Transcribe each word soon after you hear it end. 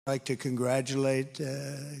I'd like to congratulate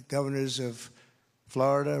governors of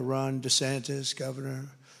Florida, Ron DeSantis, Governor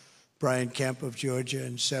Brian Kemp of Georgia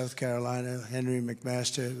and South Carolina, Henry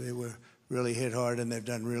McMaster. They were really hit hard, and they've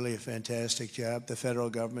done really a fantastic job. The federal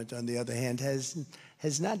government, on the other hand,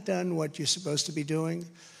 has not done what you're supposed to be doing.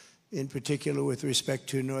 In particular, with respect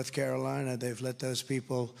to North Carolina, they've let those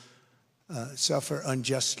people suffer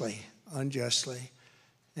unjustly.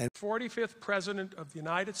 And 45th President of the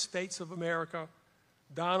United States of America,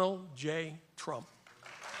 Donald J. Trump.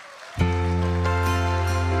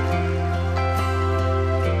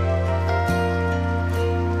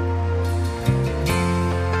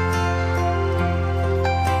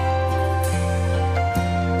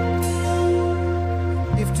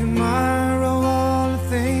 If tomorrow all the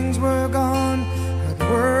things were gone, I'd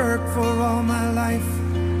work for all my life,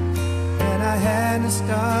 and I had to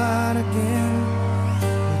start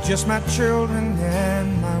again with just my children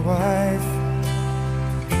and my wife.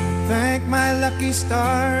 Thank my lucky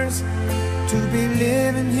stars to be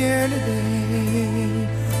living here today,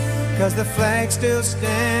 'cause the flag still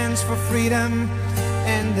stands for freedom,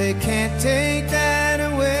 and they can't take that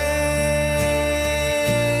away.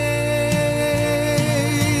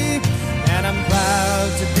 And I'm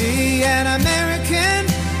proud to be an American,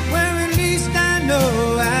 where at least I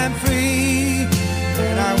know I'm free.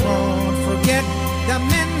 And I won't forget the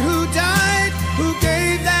men who died, who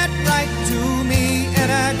gave that right to me.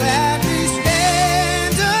 And I gladly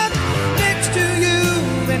stand up next to you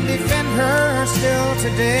and defend her still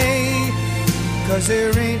today, 'cause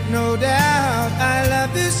there ain't no doubt I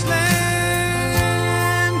love this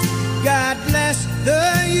land. God bless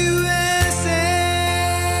the USA.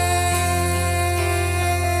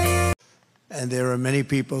 And there are many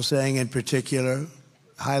people saying, in particular,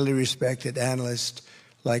 highly respected analysts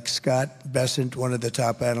like Scott Bessent, one of the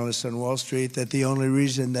top analysts on Wall Street, that the only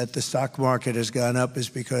reason that the stock market has gone up is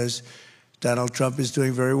because Donald Trump is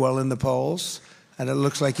doing very well in the polls, and it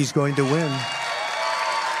looks like he's going to win.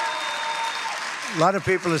 A lot of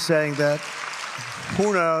people are saying that.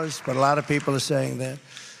 Who knows? But a lot of people are saying that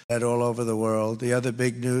all over the world. The other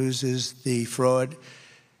big news is the fraud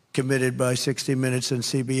committed by 60 Minutes and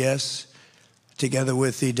CBS, together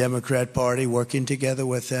with the Democrat Party, working together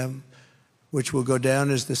with them, which will go down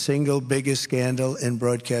as the single biggest scandal in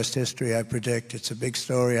broadcast history, I predict. It's a big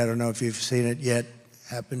story. I don't know if you've seen it yet.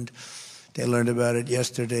 Happened. They learned about it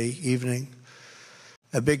yesterday evening.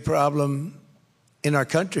 A big problem in our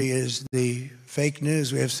country is the fake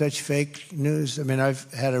news. We have such fake news. I mean, I've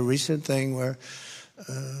had a recent thing where,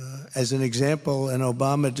 as an example, an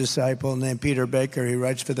Obama disciple named Peter Baker, he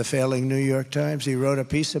writes for the failing New York Times. He wrote a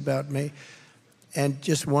piece about me. And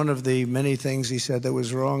just one of the many things he said that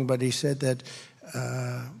was wrong, but he said that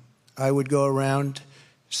I would go around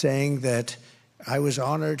saying that I was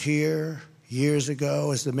honored here years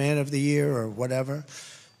ago as the Man of the Year or whatever.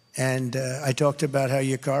 And I talked about how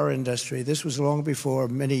your car industry, this was long before,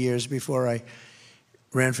 many years before I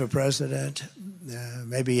ran for president,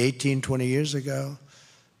 maybe 18, 20 years ago.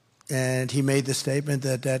 And he made the statement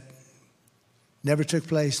that that never took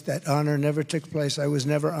place, that honor never took place. I was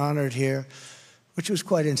never honored here, which was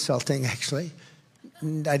quite insulting, actually.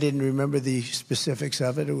 I didn't remember the specifics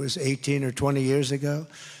of it. It was 18 or 20 years ago.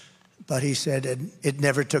 But he said it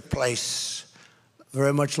never took place.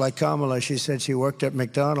 Very much like Kamala. She said she worked at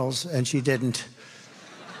McDonald's, and she didn't.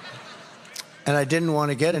 And I didn't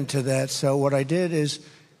want to get into that. So what I did is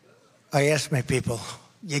I asked my people,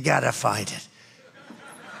 you got to find it.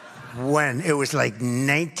 When? It was like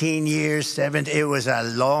 19 years, 17. It was a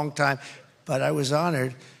long time. But I was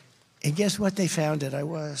honored. And guess what they found that I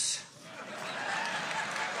was?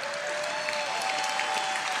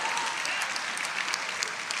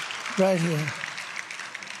 Right here.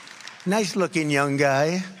 Nice looking young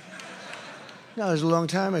guy. No, it was a long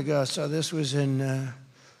time ago. So this was in,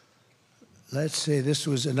 let's see, this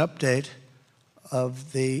was an update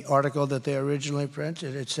of the article that they originally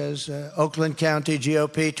printed. It says, Oakland County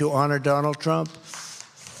GOP to honor Donald Trump,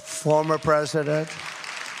 former president,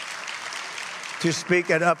 to speak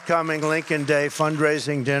at upcoming Lincoln Day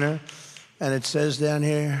fundraising dinner. And it says down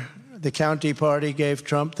here, the county party gave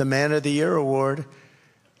Trump the Man of the Year award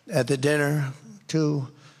at the dinner, too.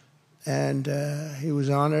 And he was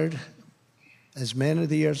honored as Man of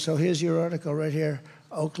the Year. So here's your article right here.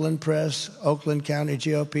 Oakland Press, Oakland County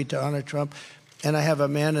GOP to honor Trump. And I have a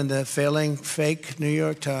man in the failing, fake New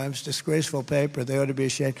York Times, disgraceful paper. They ought to be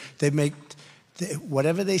ashamed. They make,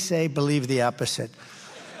 whatever they say, believe the opposite.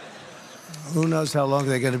 Who knows how long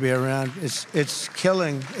they're going to be around? It's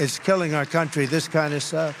killing our country, this kind of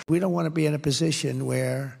stuff. We don't want to be in a position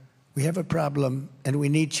where we have a problem and we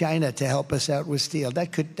need China to help us out with steel.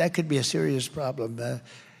 That could be a serious problem.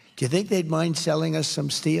 Do you think they'd mind selling us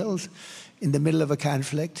some steel in the middle of a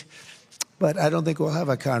conflict? But I don't think we'll have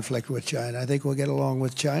a conflict with China. I think we'll get along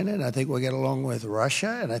with China, and I think we'll get along with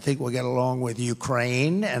Russia, and I think we'll get along with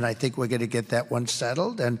Ukraine, and I think we're going to get that one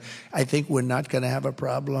settled. And I think we're not going to have a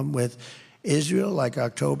problem with Israel, like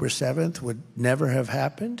October 7th would never have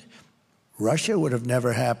happened. Russia would have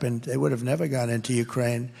never happened. They would have never gone into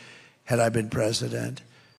Ukraine had I been president.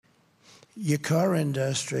 Your car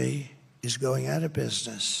industry is going out of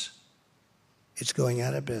business. It's going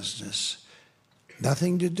out of business.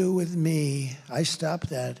 Nothing to do with me. I stopped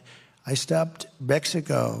that. I stopped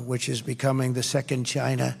Mexico, which is becoming the second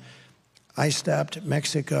China. I stopped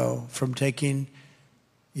Mexico from taking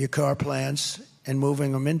your car plants and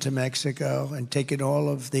moving them into Mexico and taking all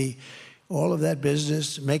of that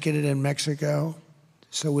business, making it in Mexico.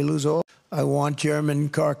 So we lose all. I want German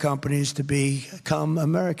car companies to become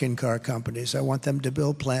American car companies. I want them to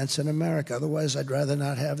build plants in America. Otherwise, I'd rather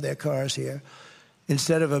not have their cars here.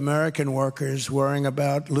 Instead of American workers worrying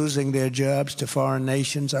about losing their jobs to foreign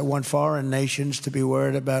nations, I want foreign nations to be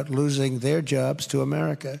worried about losing their jobs to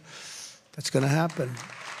America. That's going to happen.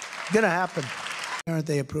 Going to happen. Aren't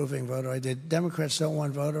they approving voter ID? Democrats don't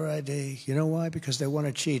want voter ID. You know why? Because they want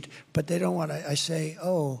to cheat. But they don't want to. I say,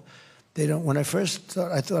 oh, they don't. When I first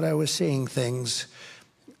thought, I thought I was seeing things.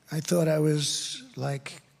 I thought I was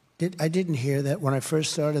like, I didn't hear that when I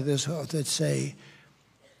first started this, that say,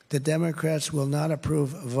 the Democrats will not approve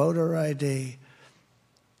voter ID,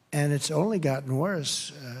 and it's only gotten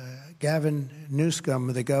worse. Gavin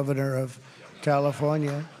Newsom, the governor of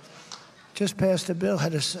California, just passed a bill.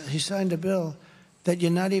 He signed a bill that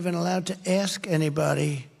you're not even allowed to ask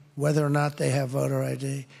anybody whether or not they have voter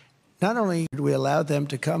ID. Not only did we allow them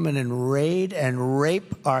to come in and raid and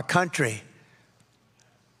rape our country.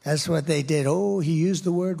 That's what they did. Oh, he used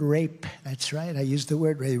the word rape. That's right. I used the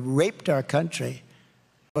word rape. They raped our country.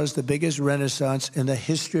 It was the biggest renaissance in the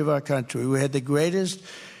history of our country. We had the greatest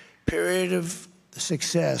period of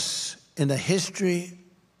success in the history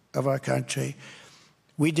of our country.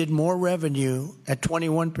 We did more revenue at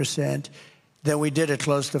 21% than we did at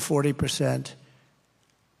close to 40%.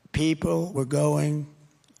 People were going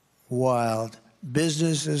wild.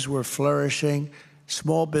 Businesses were flourishing.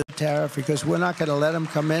 Small business tariff, because we're not going to let them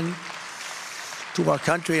come in to our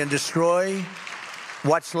country and destroy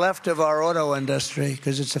what's left of our auto industry,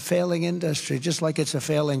 because it's a failing industry, just like it's a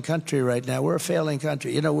failing country right now. We're a failing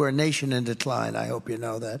country. You know, we're a nation in decline. I hope you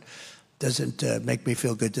know that. Doesn't make me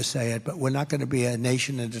feel good to say it, but we're not going to be a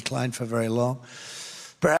nation in decline for very long.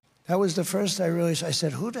 Perhaps that was the first I realized. I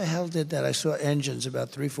said, who the hell did that? I saw engines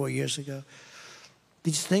about 3-4 years ago.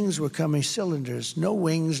 These things were coming, cylinders, no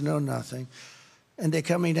wings, no nothing. And they're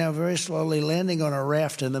coming down very slowly, landing on a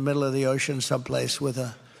raft in the middle of the ocean someplace with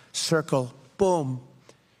a circle. Boom.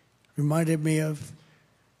 Reminded me of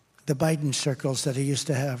the Biden circles that he used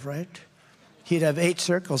to have, right? He'd have 8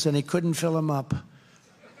 circles, and he couldn't fill them up.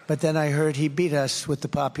 But then I heard he beat us with the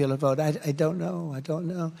popular vote. I don't know. I don't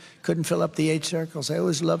know. Couldn't fill up the 8 circles. I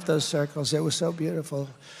always loved those circles. They were so beautiful.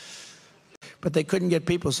 But they couldn't get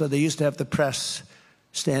people, so they used to have the press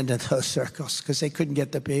stand in those circles because they couldn't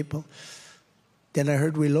get the people. Then I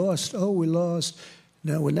heard we lost. Oh, we lost.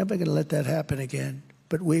 No, we're never going to let that happen again.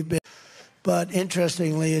 But we've been. But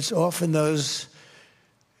interestingly, it's often those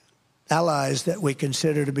allies that we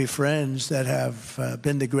consider to be friends that have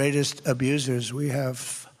been the greatest abusers. We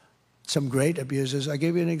have some great abusers. I'll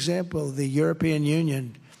give you an example. The European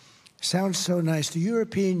Union. Sounds so nice. The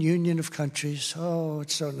European Union of countries. Oh,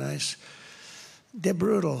 it's so nice. They're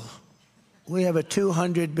brutal. We have a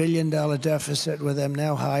 $200 billion deficit with them,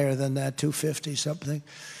 now higher than that, 250 something.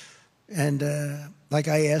 And like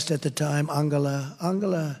I asked at the time,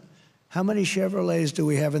 Angela, how many Chevrolets do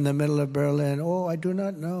we have in the middle of Berlin? Oh, I do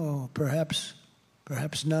not know. Perhaps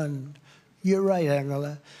none. You're right,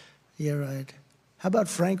 Angela. You're right. How about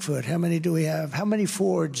Frankfurt? How many do we have? How many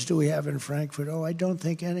Fords do we have in Frankfurt? Oh, I don't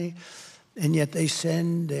think any. And yet they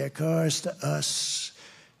send their cars to us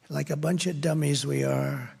like a bunch of dummies we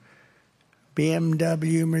are.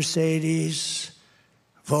 BMW, Mercedes,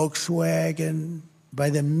 Volkswagen, by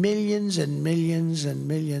the millions and millions and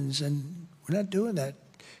millions. And we're not doing that.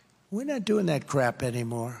 We're not doing that crap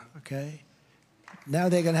anymore, okay? Now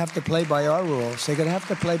they're going to have to play by our rules. They're going to have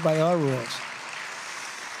to play by our rules.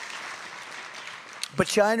 But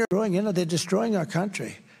China, they're destroying our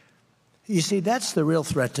country. You see, that's the real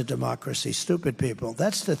threat to democracy, stupid people.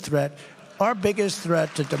 That's the threat. Our biggest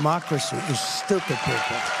threat to democracy is stupid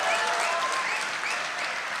people.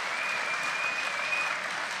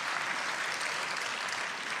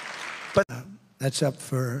 But that's up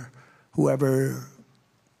for whoever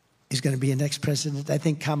is going to be your next president. I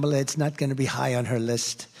think Kamala, it's not going to be high on her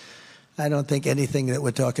list. I don't think anything that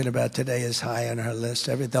we're talking about today is high on her list.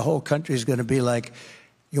 The whole country is going to be like,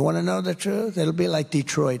 you want to know the truth? It'll be like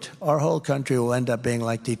Detroit. Our whole country will end up being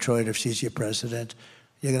like Detroit if she's your president.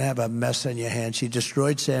 You're going to have a mess on your hands. She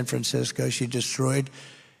destroyed San Francisco. She destroyed,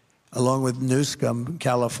 along with Newsom,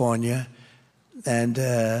 California. And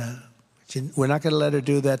we're not going to let her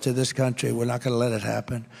do that to this country. We're not going to let it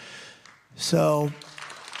happen. So